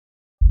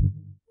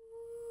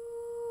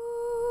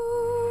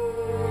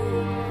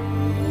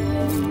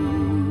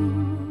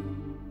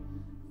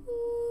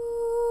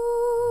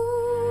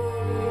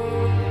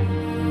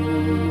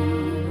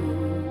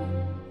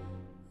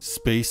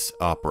Space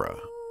opera.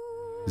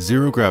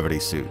 Zero-gravity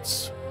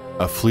suits.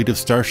 A fleet of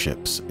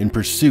starships in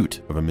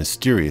pursuit of a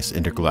mysterious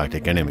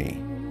intergalactic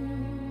enemy.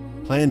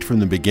 Planned from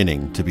the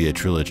beginning to be a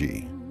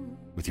trilogy,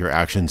 with your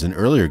actions in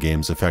earlier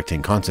games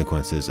affecting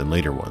consequences in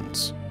later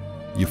ones.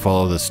 You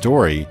follow the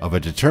story of a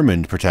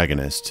determined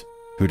protagonist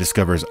who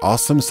discovers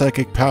awesome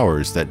psychic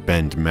powers that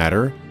bend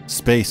matter,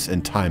 space,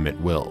 and time at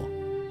will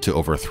to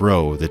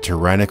overthrow the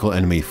tyrannical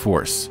enemy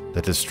force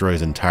that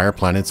destroys entire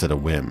planets at a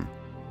whim.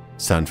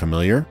 Sound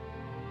familiar?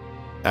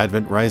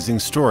 Advent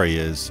Rising's story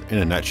is, in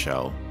a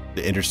nutshell,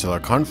 the interstellar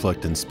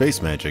conflict and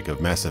space magic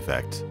of Mass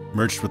Effect,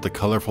 merged with the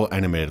colorful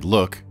animated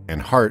look and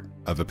heart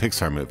of a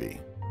Pixar movie.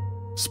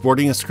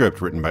 Sporting a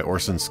script written by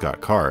Orson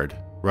Scott Card,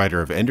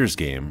 writer of Ender's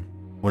Game,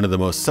 one of the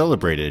most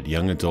celebrated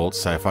young adult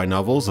sci-fi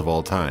novels of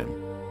all time.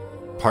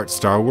 Part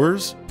Star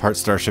Wars, part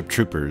Starship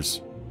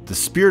Troopers, the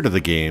spirit of the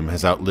game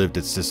has outlived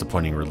its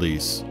disappointing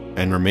release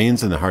and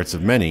remains in the hearts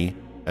of many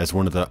as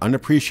one of the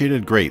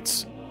unappreciated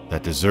greats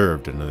that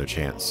deserved another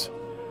chance.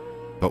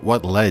 But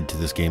what led to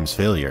this game's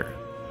failure?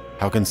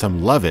 How can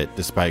some love it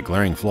despite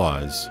glaring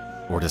flaws,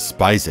 or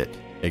despise it,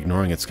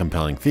 ignoring its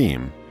compelling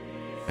theme?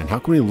 And how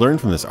can we learn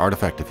from this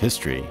artifact of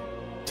history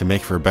to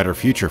make for a better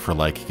future for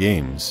like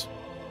games?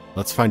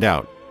 Let's find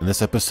out in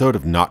this episode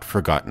of Not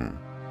Forgotten.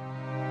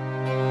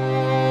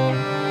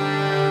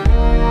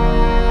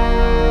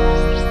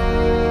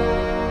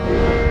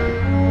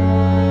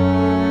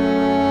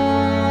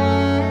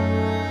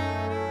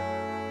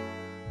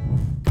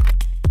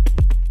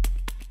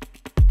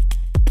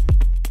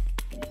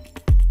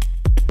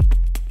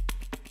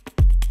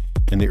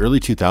 In the early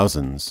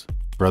 2000s,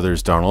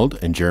 brothers Donald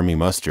and Jeremy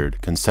Mustard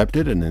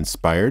concepted an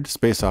inspired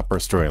space opera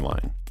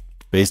storyline,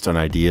 based on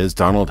ideas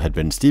Donald had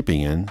been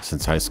steeping in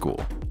since high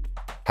school.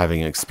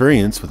 Having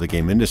experience with the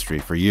game industry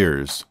for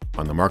years,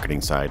 on the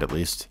marketing side at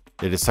least,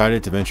 they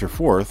decided to venture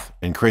forth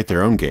and create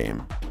their own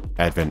game,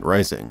 Advent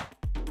Rising.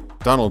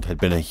 Donald had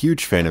been a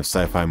huge fan of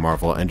sci-fi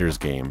Marvel Ender's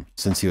Game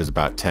since he was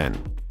about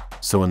 10,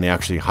 so when they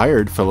actually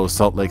hired fellow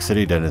Salt Lake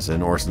City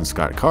denizen Orson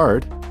Scott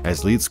Card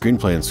as lead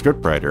screenplay and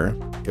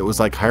scriptwriter, it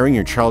was like hiring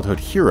your childhood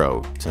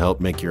hero to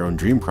help make your own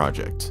dream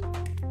project.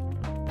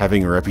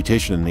 Having a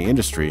reputation in the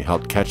industry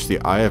helped catch the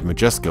eye of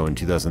Majesco in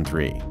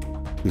 2003,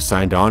 who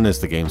signed on as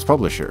the game's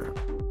publisher.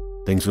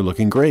 Things were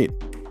looking great,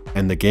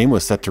 and the game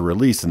was set to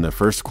release in the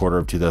first quarter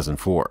of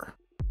 2004.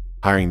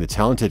 Hiring the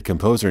talented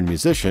composer and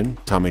musician,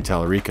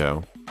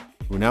 Tallarico,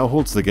 who now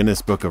holds the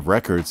Guinness Book of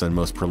Records on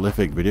most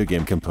prolific video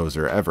game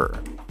composer ever,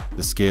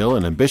 the scale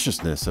and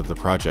ambitiousness of the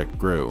project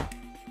grew.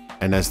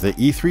 And as the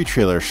E3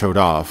 trailer showed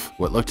off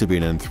what looked to be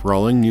an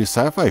enthralling new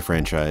sci-fi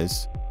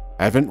franchise,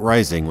 Advent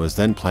Rising was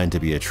then planned to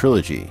be a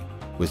trilogy,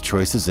 with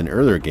choices in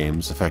earlier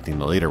games affecting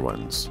the later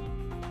ones.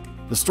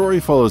 The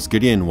story follows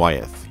Gideon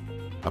Wyeth,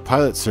 a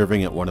pilot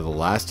serving at one of the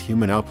last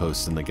human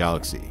outposts in the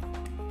galaxy,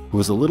 who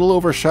was a little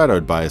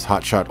overshadowed by his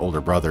hotshot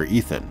older brother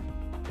Ethan,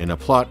 in a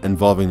plot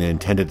involving the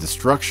intended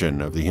destruction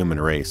of the human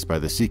race by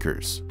the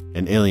Seekers,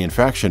 an alien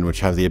faction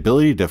which have the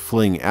ability to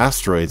fling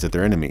asteroids at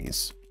their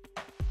enemies.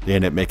 They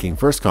end up making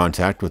first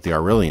contact with the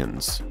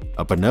Aurelians,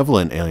 a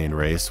benevolent alien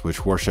race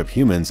which worship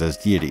humans as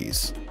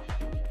deities,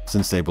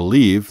 since they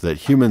believe that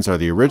humans are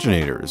the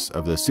originators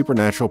of the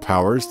supernatural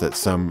powers that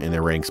some in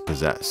their ranks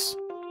possess.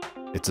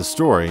 It's a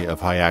story of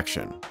high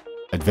action,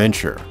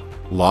 adventure,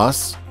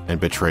 loss, and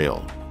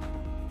betrayal,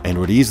 and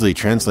would easily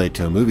translate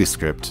to a movie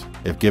script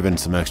if given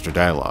some extra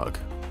dialogue.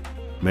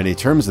 Many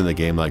terms in the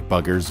game like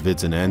buggers,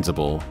 vids, and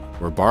ansible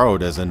were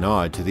borrowed as a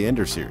nod to the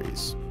Ender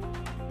series,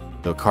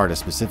 though Card has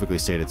specifically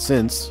stated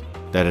since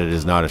that it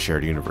is not a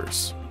shared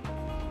universe.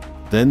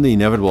 Then the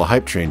inevitable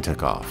hype train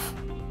took off,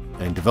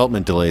 and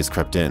development delays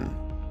crept in.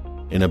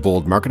 In a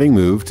bold marketing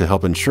move to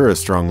help ensure a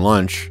strong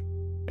launch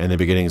and the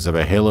beginnings of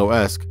a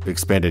Halo-esque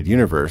expanded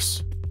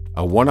universe,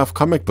 a one-off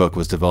comic book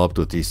was developed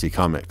with DC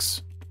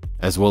Comics,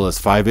 as well as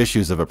 5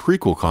 issues of a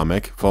prequel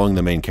comic following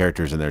the main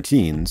characters in their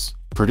teens,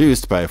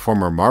 produced by a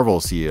former Marvel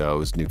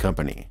CEO's new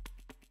company.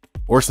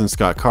 Orson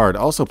Scott Card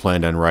also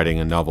planned on writing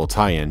a novel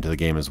tie-in to the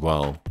game as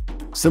well,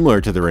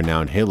 similar to the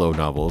renowned Halo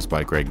novels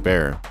by Greg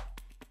Bear.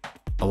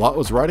 A lot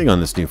was riding on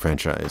this new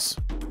franchise,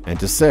 and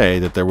to say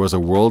that there was a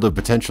world of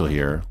potential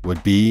here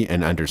would be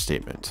an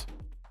understatement.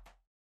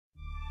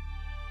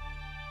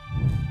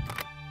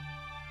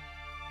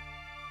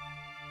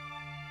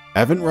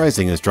 Advent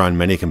Rising has drawn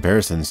many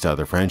comparisons to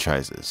other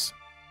franchises,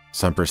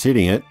 some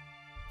preceding it,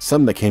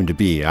 some that came to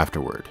be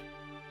afterward.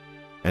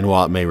 And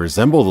while it may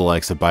resemble the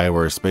likes of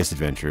BioWare's space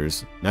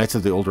adventures, Knights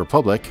of the Old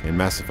Republic, and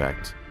Mass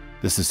Effect,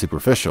 this is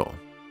superficial.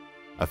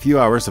 A few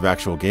hours of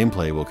actual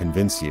gameplay will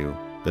convince you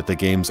that the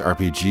game's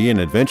RPG and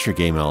adventure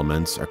game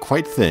elements are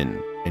quite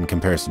thin in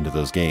comparison to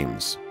those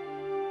games.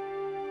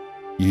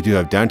 You do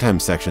have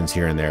downtime sections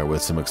here and there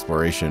with some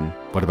exploration,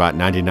 but about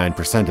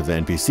 99% of the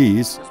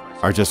NPCs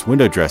are just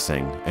window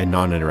dressing and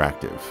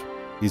non-interactive.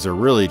 These are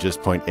really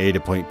just point A to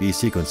point B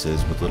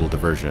sequences with little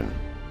diversion.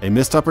 A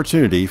missed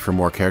opportunity for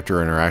more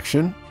character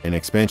interaction and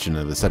expansion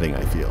of the setting,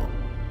 I feel.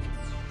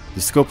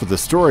 The scope of the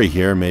story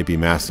here may be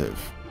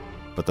massive,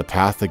 but the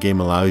path the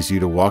game allows you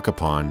to walk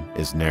upon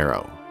is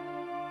narrow.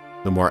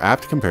 The more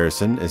apt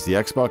comparison is the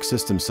Xbox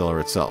system seller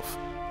itself,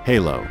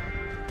 Halo,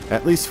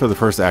 at least for the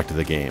first act of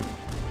the game.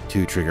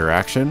 2-trigger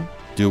action,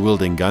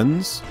 dual-wielding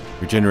guns,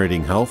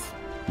 regenerating health,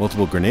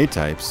 multiple grenade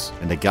types,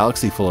 and a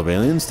galaxy full of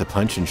aliens to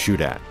punch and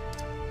shoot at.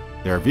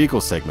 There are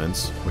vehicle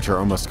segments, which are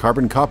almost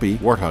carbon copy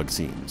Warthog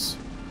scenes,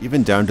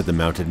 even down to the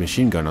mounted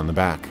machine gun on the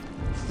back.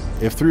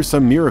 If through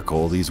some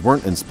miracle these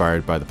weren't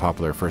inspired by the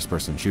popular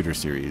first-person shooter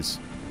series,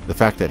 the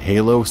fact that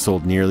Halo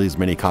sold nearly as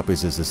many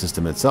copies as the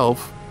system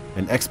itself,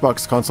 an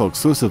Xbox console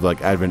exclusive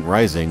like Advent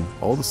Rising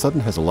all of a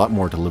sudden has a lot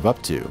more to live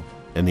up to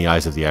in the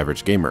eyes of the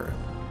average gamer.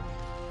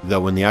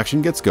 Though when the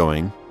action gets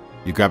going,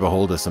 you grab a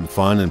hold of some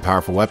fun and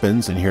powerful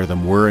weapons and hear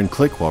them whir and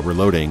click while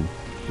reloading,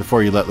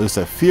 before you let loose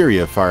a fury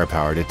of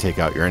firepower to take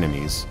out your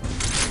enemies.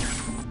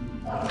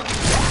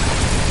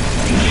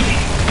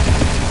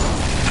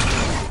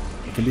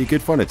 It can be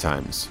good fun at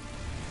times.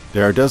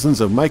 There are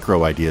dozens of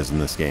micro ideas in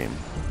this game,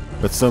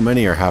 but so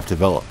many are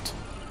half-developed,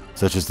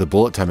 such as the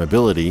bullet time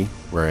ability,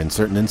 where in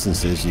certain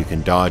instances you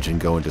can dodge and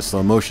go into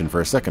slow motion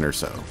for a second or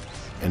so,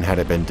 and had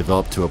it been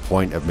developed to a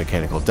point of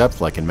mechanical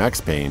depth like in Max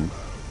Payne,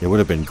 it would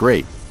have been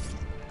great.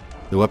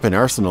 The weapon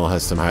arsenal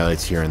has some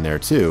highlights here and there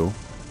too,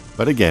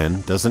 but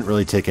again, doesn't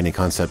really take any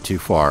concept too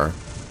far,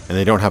 and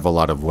they don't have a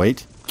lot of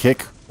weight,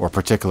 kick, or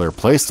particular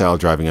playstyle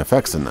driving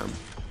effects in them.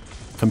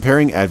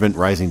 Comparing Advent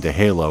Rising to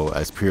Halo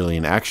as purely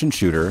an action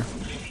shooter,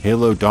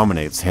 Halo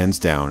dominates hands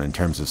down in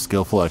terms of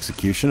skillful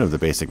execution of the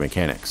basic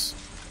mechanics.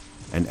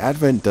 And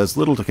Advent does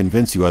little to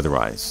convince you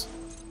otherwise.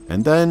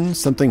 And then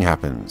something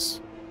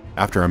happens.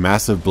 After a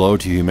massive blow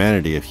to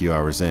humanity a few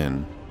hours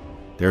in,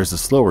 there is a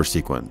slower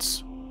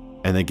sequence,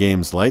 and the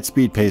game's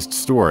light-speed-paced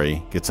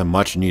story gets a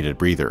much-needed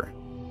breather.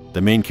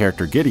 The main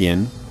character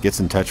Gideon gets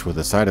in touch with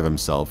a side of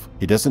himself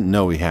he doesn't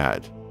know he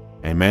had,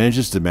 and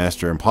manages to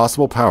master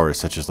impossible powers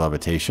such as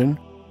levitation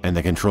and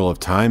the control of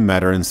time,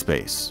 matter, and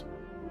space.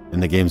 In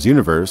the game's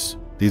universe,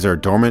 these are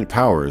dormant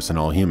powers in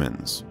all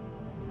humans,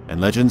 and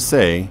legends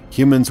say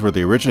humans were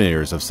the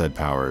originators of said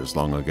powers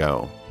long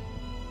ago.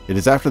 It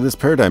is after this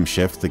paradigm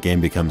shift the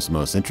game becomes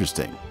most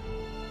interesting.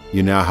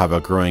 You now have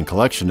a growing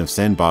collection of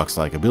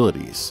sandbox-like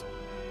abilities.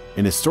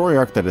 In a story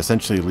arc that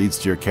essentially leads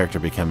to your character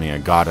becoming a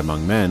god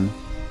among men,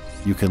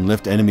 you can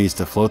lift enemies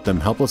to float them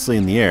helplessly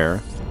in the air,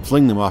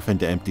 fling them off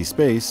into empty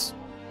space,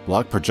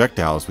 block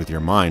projectiles with your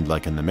mind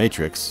like in The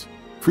Matrix,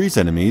 freeze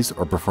enemies,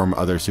 or perform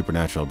other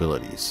supernatural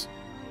abilities.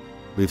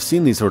 We've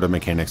seen these sort of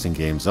mechanics in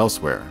games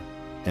elsewhere,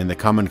 and the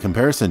common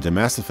comparison to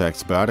Mass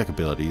Effect's biotic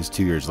abilities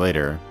 2 years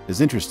later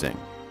is interesting.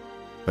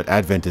 But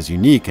Advent is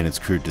unique in its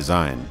crude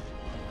design.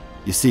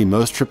 You see,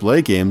 most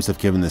AAA games, if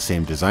given the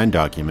same design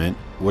document,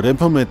 would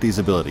implement these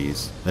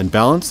abilities, then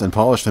balance and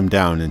polish them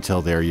down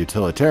until they are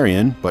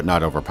utilitarian but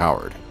not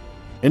overpowered.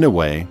 In a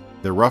way,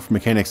 the rough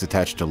mechanics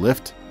attached to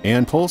lift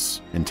and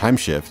pulse and time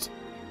shift,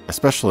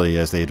 especially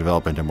as they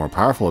develop into more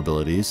powerful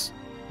abilities,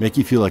 make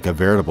you feel like a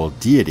veritable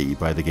deity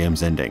by the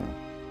game's ending.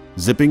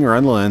 Zipping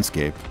around the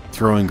landscape,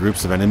 throwing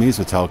groups of enemies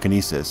with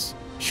telekinesis,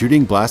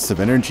 shooting blasts of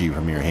energy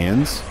from your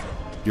hands,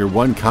 you're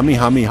one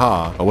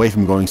Kamehameha away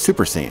from going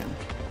Super Saiyan.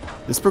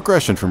 This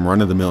progression from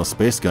run-of-the-mill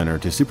space gunner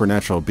to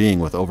supernatural being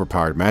with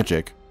overpowered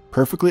magic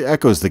perfectly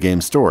echoes the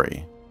game's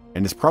story,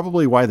 and is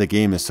probably why the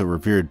game is so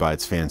revered by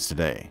its fans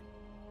today.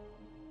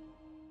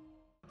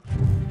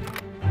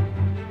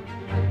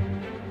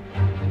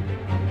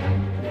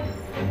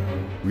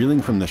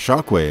 Reeling from the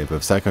shockwave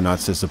of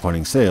Psychonauts'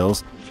 disappointing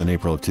sales in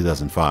April of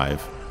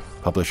 2005,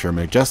 publisher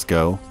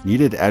Majesco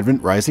needed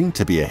Advent Rising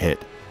to be a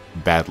hit,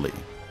 badly.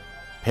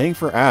 Paying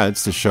for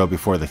ads to show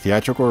before the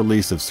theatrical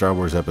release of Star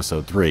Wars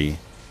Episode 3,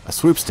 a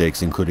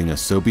sweepstakes including a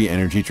Sobe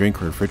energy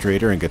drink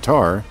refrigerator and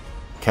guitar,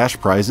 cash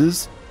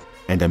prizes,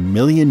 and $1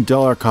 million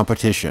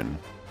competition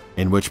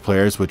in which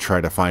players would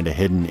try to find a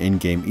hidden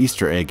in-game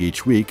Easter egg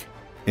each week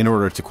in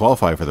order to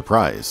qualify for the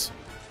prize.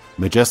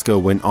 Majesco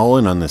went all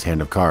in on this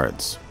hand of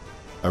cards.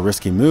 A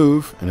risky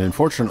move, and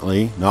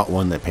unfortunately not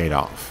one that paid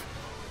off.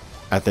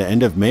 At the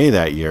end of May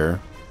that year,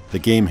 the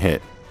game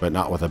hit, but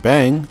not with a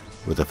bang,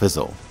 with a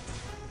fizzle.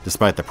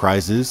 Despite the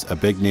prizes, a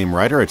big-name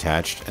writer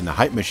attached, and the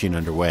hype machine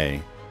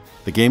underway,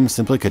 the game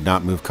simply could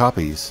not move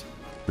copies.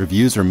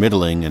 Reviews were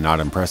middling and not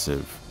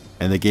impressive,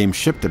 and the game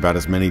shipped about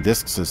as many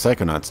discs as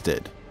Psychonauts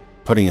did,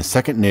 putting a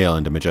second nail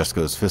into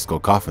Majesco's fiscal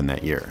coffin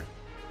that year.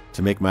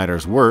 To make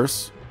matters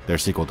worse, their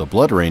sequel to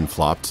Blood Rain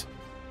flopped,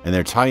 and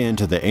their tie-in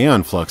to the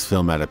Aeon Flux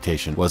film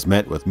adaptation was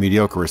met with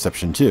mediocre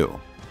reception too.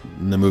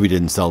 The movie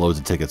didn't sell loads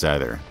of tickets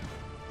either.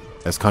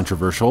 As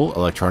controversial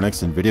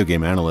electronics and video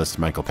game analyst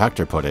Michael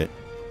Pachter put it,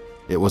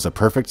 it was a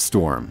perfect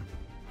storm.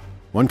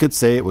 One could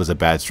say it was a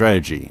bad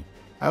strategy.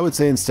 I would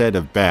say instead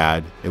of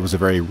bad, it was a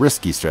very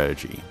risky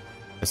strategy.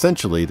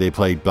 Essentially, they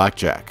played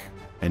blackjack,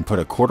 and put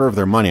a quarter of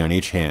their money on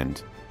each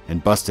hand,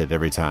 and busted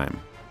every time.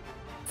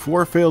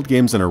 4 failed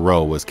games in a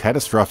row was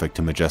catastrophic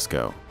to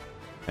Majesco,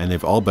 and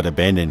they've all but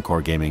abandoned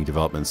core gaming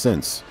development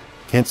since,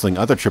 canceling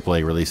other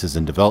AAA releases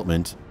in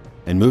development,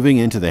 and moving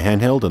into the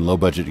handheld and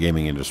low-budget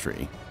gaming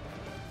industry.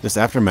 This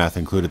aftermath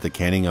included the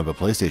canning of a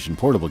PlayStation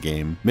Portable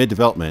game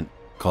mid-development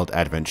called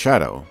Advent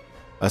Shadow,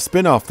 a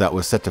spin-off that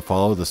was set to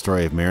follow the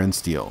story of Maren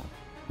Steele,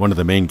 one of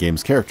the main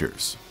game's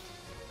characters.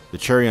 The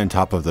cherry on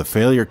top of the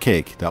failure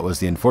cake that was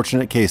the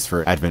unfortunate case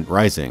for Advent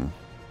Rising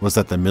was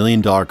that the $1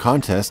 million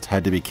contest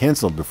had to be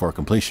cancelled before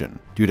completion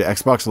due to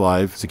Xbox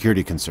Live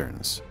security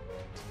concerns.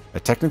 A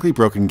technically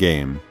broken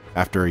game,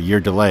 after a year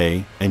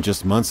delay and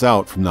just months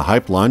out from the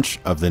hype launch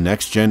of the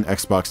next-gen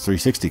Xbox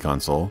 360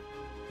 console,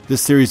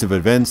 this series of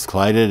events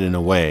collided in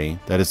a way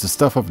that is the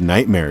stuff of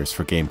nightmares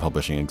for game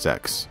publishing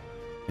execs.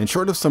 And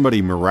short of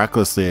somebody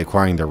miraculously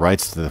acquiring the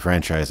rights to the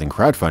franchise and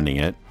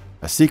crowdfunding it,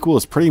 a sequel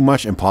is pretty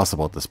much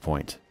impossible at this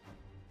point.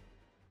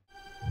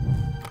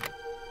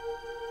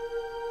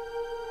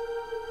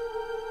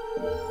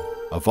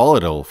 A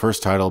volatile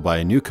first title by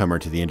a newcomer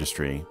to the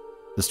industry,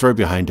 the story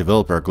behind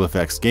developer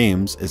GlyphX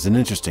Games is an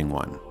interesting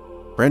one.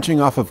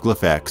 Branching off of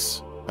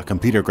GlyphX, a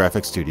computer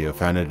graphics studio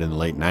founded in the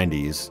late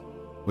 90s,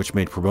 which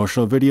made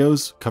promotional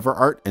videos, cover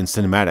art, and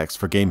cinematics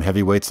for game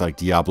heavyweights like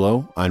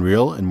Diablo,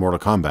 Unreal, and Mortal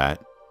Kombat,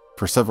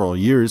 for several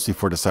years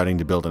before deciding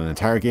to build an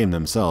entire game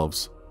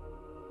themselves.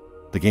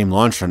 The game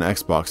launched on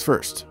Xbox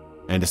first,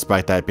 and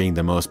despite that being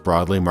the most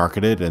broadly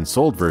marketed and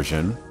sold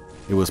version,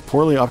 it was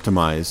poorly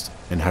optimized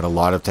and had a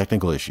lot of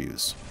technical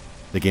issues.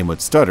 The game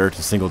would stutter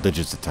to single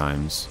digits at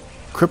times,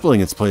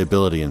 crippling its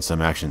playability in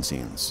some action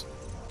scenes.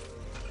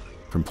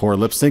 From poor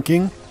lip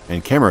syncing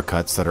and camera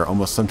cuts that are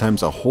almost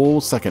sometimes a whole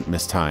second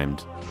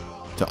mistimed,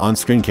 to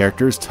on-screen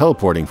characters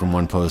teleporting from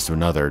one pose to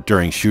another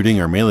during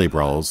shooting or melee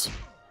brawls,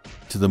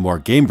 to the more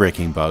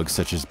game-breaking bugs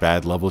such as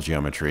bad level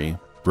geometry,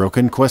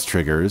 broken quest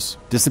triggers,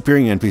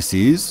 disappearing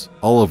NPCs,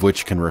 all of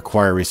which can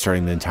require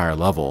restarting the entire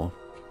level.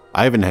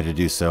 I even had to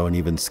do so and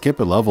even skip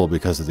a level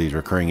because of these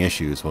recurring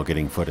issues while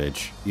getting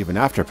footage, even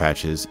after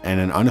patches, and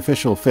an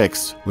unofficial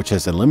fix which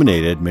has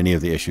eliminated many of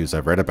the issues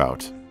I've read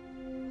about.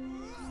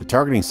 The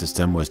targeting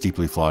system was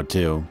deeply flawed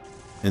too.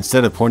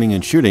 Instead of pointing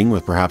and shooting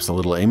with perhaps a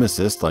little aim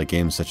assist like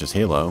games such as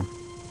Halo,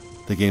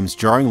 the game's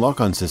jarring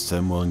lock-on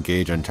system will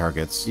engage on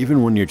targets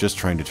even when you're just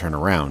trying to turn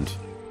around.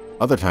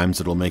 Other times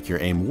it'll make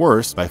your aim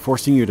worse by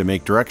forcing you to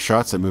make direct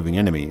shots at moving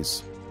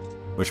enemies,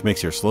 which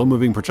makes your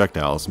slow-moving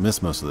projectiles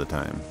miss most of the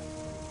time.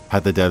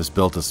 Had the devs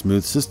built a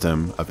smooth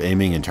system of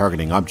aiming and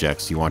targeting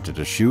objects you wanted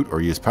to shoot or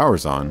use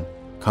powers on,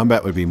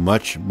 combat would be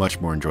much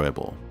more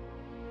enjoyable.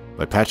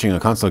 But patching a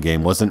console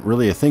game wasn't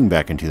really a thing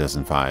back in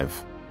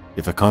 2005.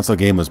 If a console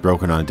game was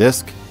broken on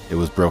disc, it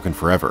was broken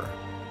forever,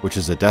 which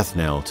is a death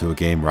knell to a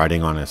game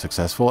riding on a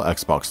successful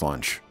Xbox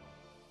launch.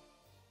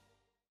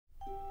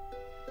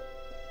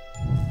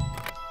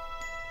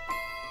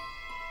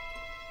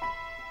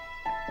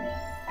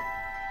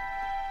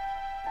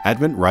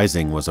 Advent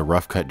Rising was a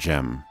rough-cut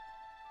gem,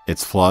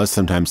 its flaws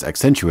sometimes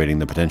accentuating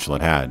the potential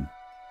it had.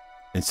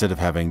 Instead of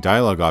having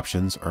dialogue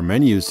options or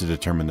menus to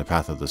determine the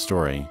path of the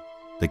story,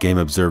 the game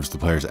observes the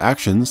player's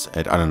actions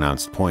at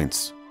unannounced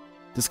points.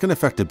 This can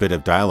affect a bit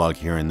of dialogue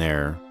here and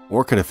there,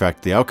 or could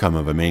affect the outcome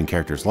of a main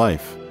character's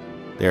life.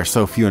 They are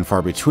so few and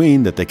far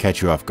between that they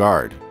catch you off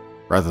guard,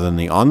 rather than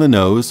the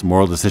on-the-nose,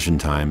 moral decision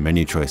time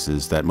menu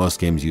choices that most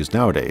games use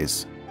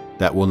nowadays,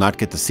 that will not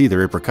get to see the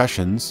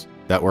repercussions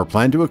that were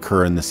planned to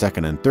occur in the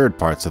second and third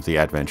parts of the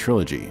Advent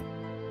trilogy.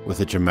 With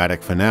a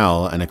dramatic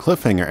finale and a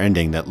cliffhanger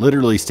ending that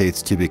literally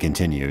states to be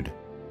continued,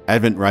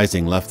 Advent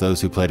Rising left those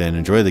who played and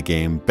enjoyed the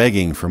game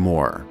begging for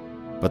more,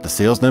 but the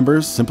sales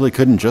numbers simply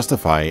couldn't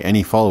justify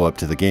any follow-up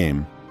to the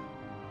game.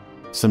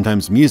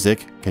 Sometimes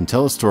music can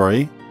tell a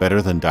story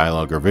better than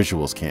dialogue or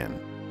visuals can.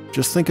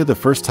 Just think of the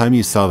first time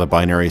you saw the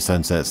binary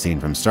sunset scene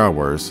from Star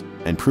Wars,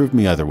 and prove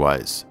me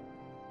otherwise.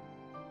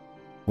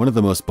 One of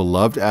the most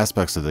beloved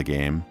aspects of the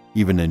game,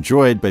 even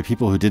enjoyed by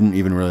people who didn't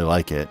even really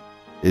like it,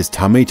 is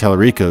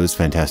Tallarico's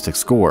fantastic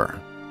score.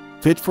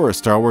 Fit for a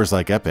Star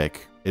Wars-like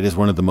epic, it is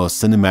one of the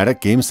most cinematic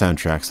game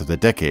soundtracks of the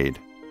decade,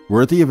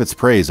 worthy of its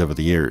praise over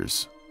the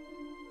years.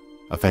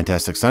 A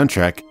fantastic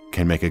soundtrack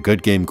can make a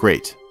good game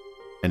great,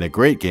 and a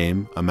great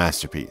game a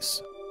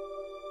masterpiece.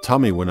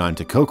 Tommy went on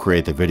to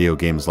co-create the Video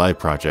Games Live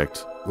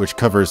project, which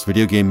covers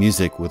video game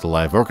music with a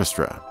live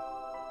orchestra.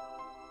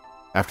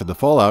 After the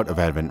fallout of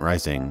Advent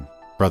Rising,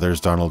 brothers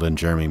Donald and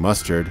Jeremy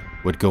Mustard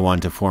would go on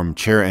to form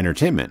Chair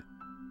Entertainment,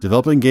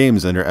 developing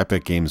games under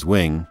Epic Games'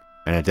 wing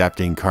and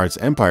adapting Card's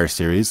Empire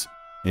series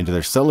into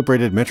their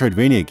celebrated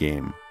Metroidvania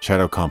game,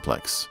 Shadow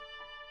Complex.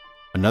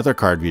 Another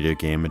card video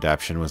game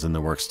adaptation was in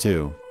the works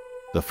too,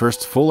 the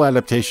first full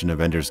adaptation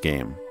of Ender's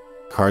Game,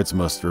 Card's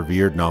most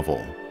revered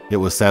novel. It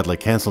was sadly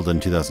cancelled in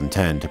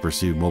 2010 to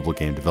pursue mobile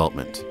game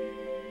development.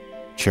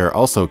 Chair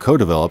also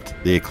co-developed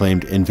the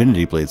acclaimed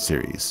Infinity Blade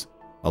series,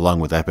 along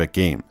with Epic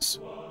Games,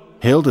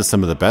 hailed as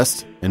some of the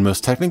best and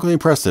most technically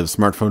impressive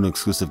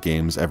smartphone-exclusive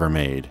games ever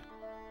made.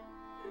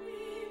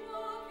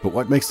 But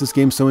what makes this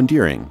game so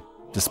endearing,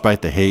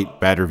 despite the hate,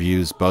 bad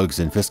reviews, bugs,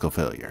 and fiscal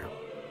failure?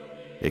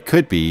 It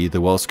could be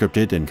the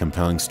well-scripted and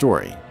compelling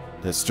story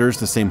that stirs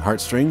the same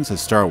heartstrings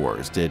as Star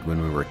Wars did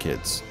when we were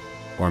kids.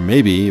 Or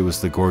maybe it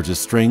was the gorgeous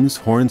strings,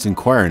 horns, and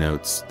choir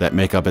notes that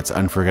make up its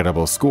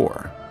unforgettable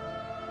score.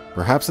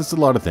 Perhaps it's a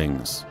lot of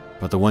things,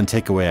 but the one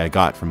takeaway I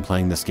got from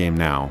playing this game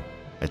now,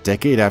 a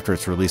decade after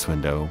its release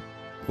window,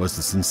 was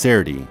the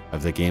sincerity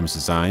of the game's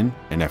design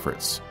and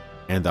efforts,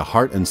 and the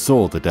heart and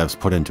soul the devs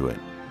put into it.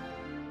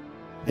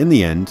 In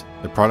the end,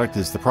 the product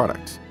is the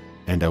product,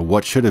 and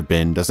what should have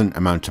been doesn't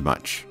amount to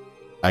much.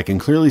 I can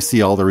clearly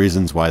see all the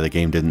reasons why the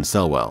game didn't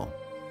sell well,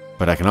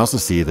 but I can also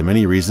see the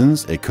many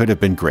reasons it could have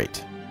been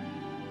great.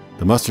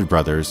 The Mustard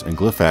Brothers and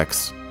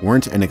GlyphX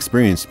weren't an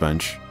experienced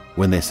bunch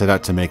when they set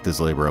out to make this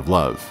labor of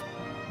love.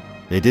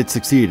 They did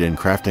succeed in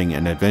crafting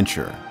an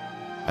adventure,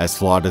 as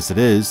flawed as it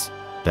is,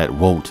 that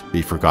won't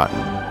be forgotten.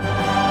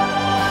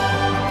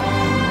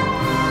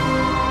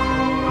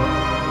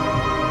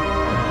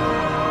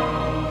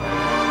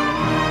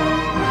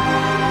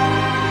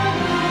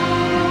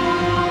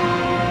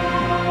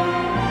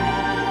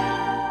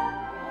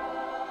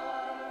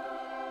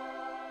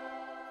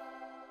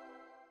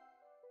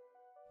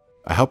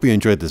 I hope you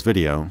enjoyed this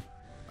video.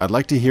 I'd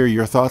like to hear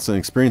your thoughts and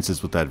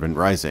experiences with Advent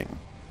Rising,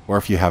 or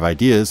if you have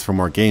ideas for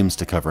more games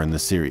to cover in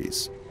this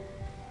series.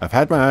 I've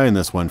had my eye on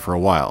this one for a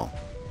while,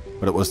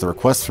 but it was the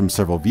request from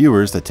several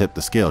viewers that tipped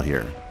the scale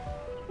here.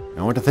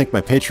 I want to thank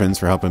my patrons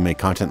for helping make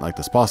content like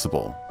this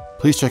possible.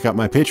 Please check out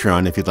my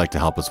Patreon if you'd like to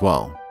help as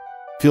well.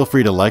 Feel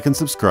free to like and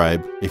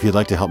subscribe if you'd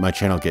like to help my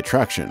channel get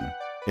traction.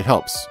 It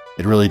helps,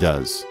 it really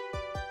does.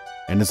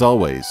 And as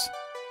always,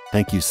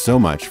 thank you so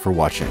much for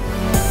watching.